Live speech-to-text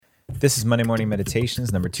This is Monday Morning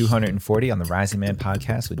Meditations, number 240 on the Rising Man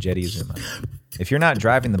podcast with Jeddy Azuma. If you're not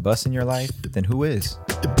driving the bus in your life, then who is?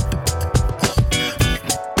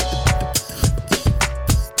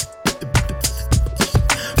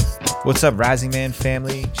 What's up, Rising Man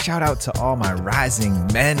family? Shout out to all my rising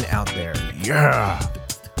men out there. Yeah!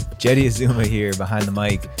 Jeddy Azuma here behind the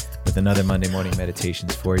mic with another Monday Morning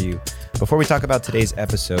Meditations for you. Before we talk about today's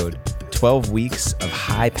episode, 12 weeks of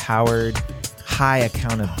high-powered, high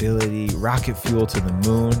accountability, rocket fuel to the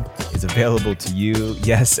moon is available to you.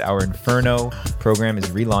 Yes, our Inferno program is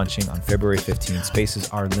relaunching on February 15th. Spaces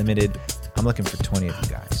are limited. I'm looking for 20 of you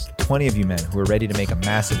guys, 20 of you men who are ready to make a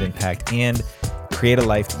massive impact and create a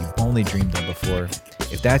life that you've only dreamed of before.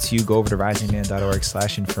 If that's you, go over to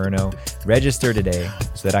risingman.org/inferno, register today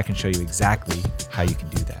so that I can show you exactly how you can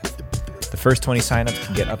do that. The first 20 signups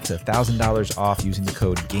can get up to $1,000 off using the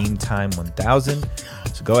code GAMETIME1000.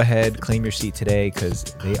 So go ahead, claim your seat today because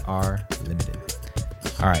they are limited.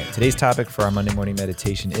 All right, today's topic for our Monday morning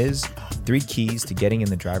meditation is 3 keys to getting in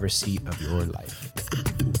the driver's seat of your life.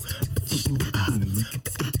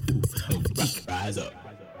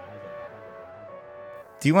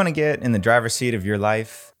 Do you want to get in the driver's seat of your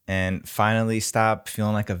life and finally stop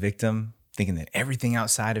feeling like a victim, thinking that everything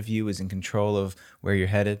outside of you is in control of where you're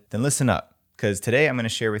headed? Then listen up, because today I'm going to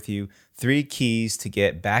share with you 3 keys to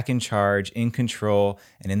get back in charge, in control,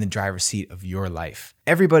 and in the driver's seat of your life.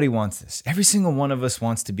 Everybody wants this. Every single one of us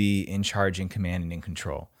wants to be in charge, in command, and in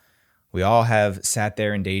control. We all have sat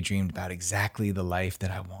there and daydreamed about exactly the life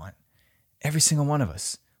that I want. Every single one of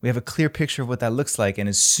us. We have a clear picture of what that looks like. And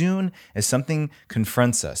as soon as something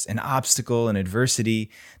confronts us, an obstacle, an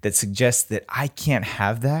adversity that suggests that I can't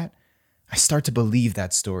have that, I start to believe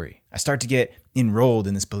that story. I start to get enrolled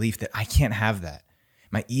in this belief that I can't have that.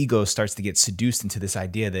 My ego starts to get seduced into this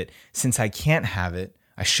idea that since I can't have it,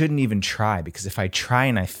 I shouldn't even try, because if I try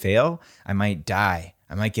and I fail, I might die.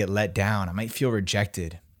 I might get let down. I might feel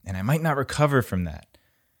rejected, and I might not recover from that.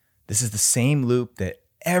 This is the same loop that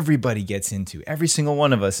everybody gets into. Every single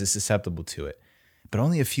one of us is susceptible to it, but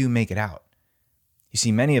only a few make it out. You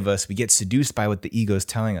see, many of us, we get seduced by what the ego is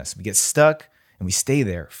telling us. We get stuck and we stay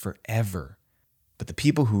there forever. But the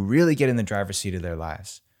people who really get in the driver's seat of their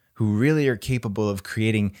lives, who really are capable of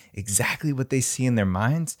creating exactly what they see in their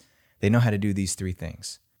minds, they know how to do these 3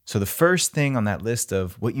 things. So the first thing on that list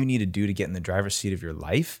of what you need to do to get in the driver's seat of your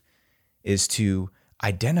life is to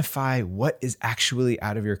identify what is actually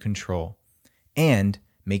out of your control and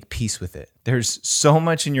make peace with it. There's so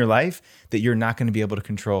much in your life that you're not going to be able to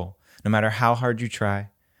control. No matter how hard you try,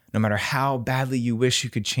 no matter how badly you wish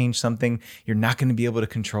you could change something, you're not going to be able to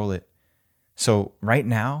control it. So right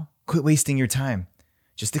now, quit wasting your time.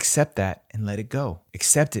 Just accept that and let it go.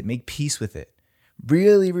 Accept it, make peace with it.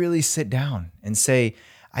 Really, really sit down and say,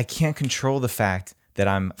 I can't control the fact that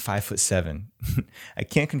I'm 5'7". I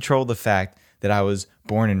can't control the fact that I was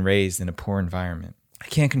born and raised in a poor environment. I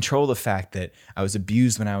can't control the fact that I was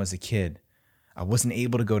abused when I was a kid. I wasn't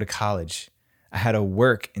able to go to college. I had to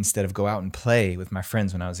work instead of go out and play with my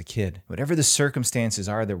friends when I was a kid. Whatever the circumstances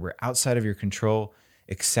are that were outside of your control,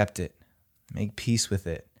 accept it. Make peace with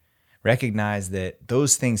it. Recognize that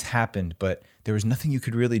those things happened, but there was nothing you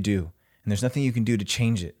could really do, and there's nothing you can do to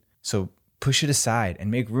change it. So push it aside and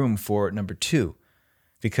make room for number 2,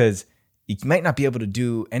 because you might not be able to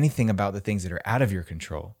do anything about the things that are out of your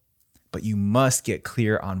control, but you must get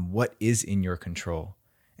clear on what is in your control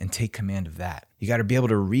and take command of that. You got to be able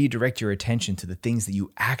to redirect your attention to the things that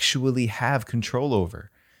you actually have control over.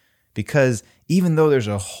 Because even though there's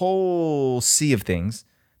a whole sea of things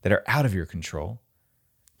that are out of your control,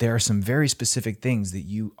 there are some very specific things that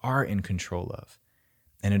you are in control of.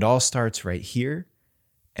 And it all starts right here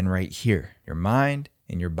and right here. Your mind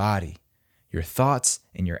and your body, your thoughts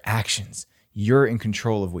and your actions. You're in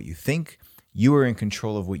control of what you think. You are in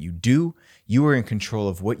control of what you do. You are in control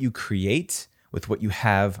of what you create with what you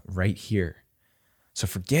have right here. So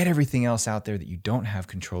forget everything else out there that you don't have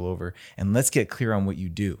control over, and let's get clear on what you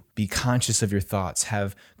do. Be conscious of your thoughts.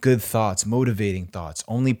 Have good thoughts, motivating thoughts.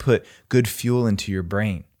 Only put good fuel into your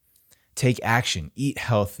brain. Take action. Eat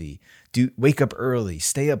healthy. Wake up early.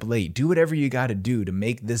 Stay up late. Do whatever you got to do to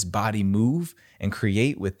make this body move and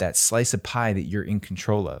create with that slice of pie that you're in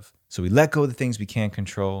control of. So we let go of the things we can't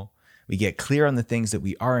control. We get clear on the things that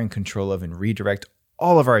we are in control of and redirect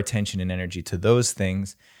all of our attention and energy to those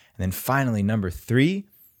things. And then finally, number 3,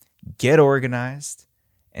 get organized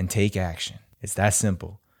and take action. It's that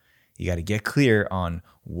simple. You got to get clear on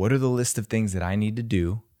what are the list of things that I need to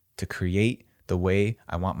do to create the way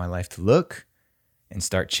I want my life to look, and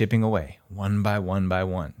start chipping away one by one by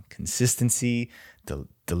one. Consistency,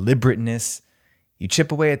 deliberateness, You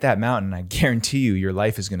chip away at that mountain, I guarantee you your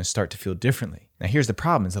life is going to start to feel differently. Now, here's the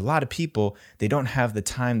problem is a lot of people, they don't have the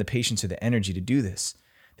time, the patience, or the energy to do this.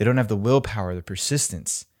 They don't have the willpower, the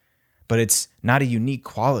persistence. But it's not a unique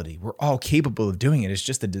quality. We're all capable of doing it. It's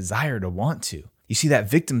just a desire to want to. You see, that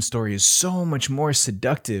victim story is so much more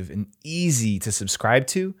seductive and easy to subscribe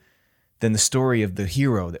to than the story of the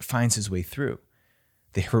hero that finds his way through.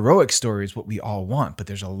 The heroic story is what we all want, but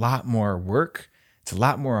there's a lot more work. It's a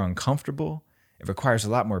lot more uncomfortable. It requires a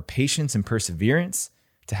lot more patience and perseverance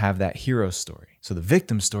to have that hero story. So the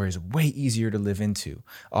victim story is way easier to live into.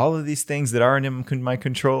 All of these things that aren't in my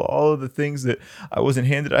control, all of the things that I wasn't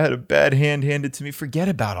handed, I had a bad hand handed to me, forget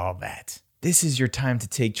about all that. This is your time to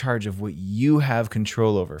take charge of what you have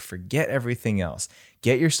control over. Forget everything else.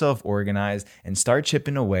 Get yourself organized and start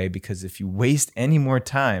chipping away, because if you waste any more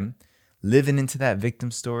time living into that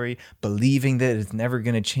victim story, believing that it's never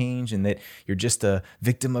going to change and that you're just a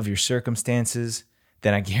victim of your circumstances,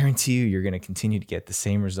 then I guarantee you're going to continue to get the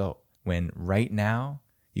same result. When right now,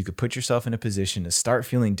 you could put yourself in a position to start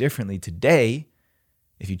feeling differently today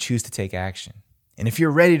if you choose to take action. And if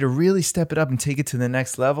you're ready to really step it up and take it to the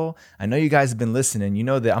next level, I know you guys have been listening. You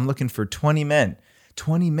know that I'm looking for 20 men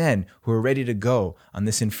who are ready to go on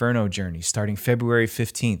this Inferno journey starting February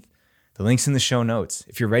 15th. The link's in the show notes.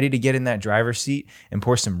 If you're ready to get in that driver's seat and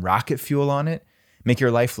pour some rocket fuel on it, make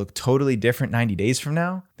your life look totally different 90 days from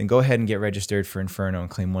now, then go ahead and get registered for Inferno and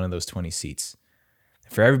claim one of those 20 seats.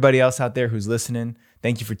 For everybody else out there who's listening,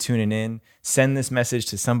 thank you for tuning in. Send this message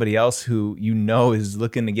to somebody else who you know is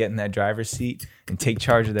looking to get in that driver's seat and take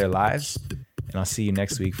charge of their lives. And I'll see you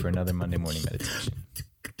next week for another Monday morning meditation.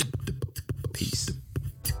 Peace.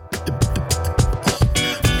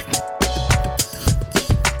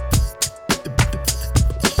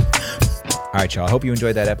 All right, y'all. I hope you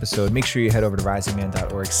enjoyed that episode. Make sure you head over to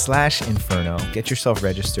risingman.org/inferno. Get yourself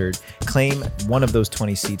registered. Claim one of those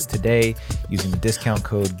 20 seats today using the discount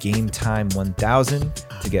code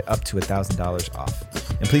GameTime1000 to get up to $1,000 off.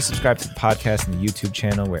 And please subscribe to the podcast and the YouTube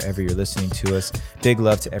channel wherever you're listening to us. Big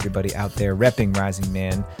love to everybody out there repping Rising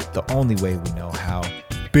Man the only way we know how.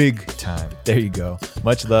 Big time. There you go.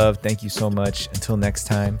 Much love. Thank you so much. Until next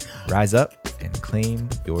time, rise up and claim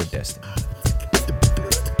your destiny.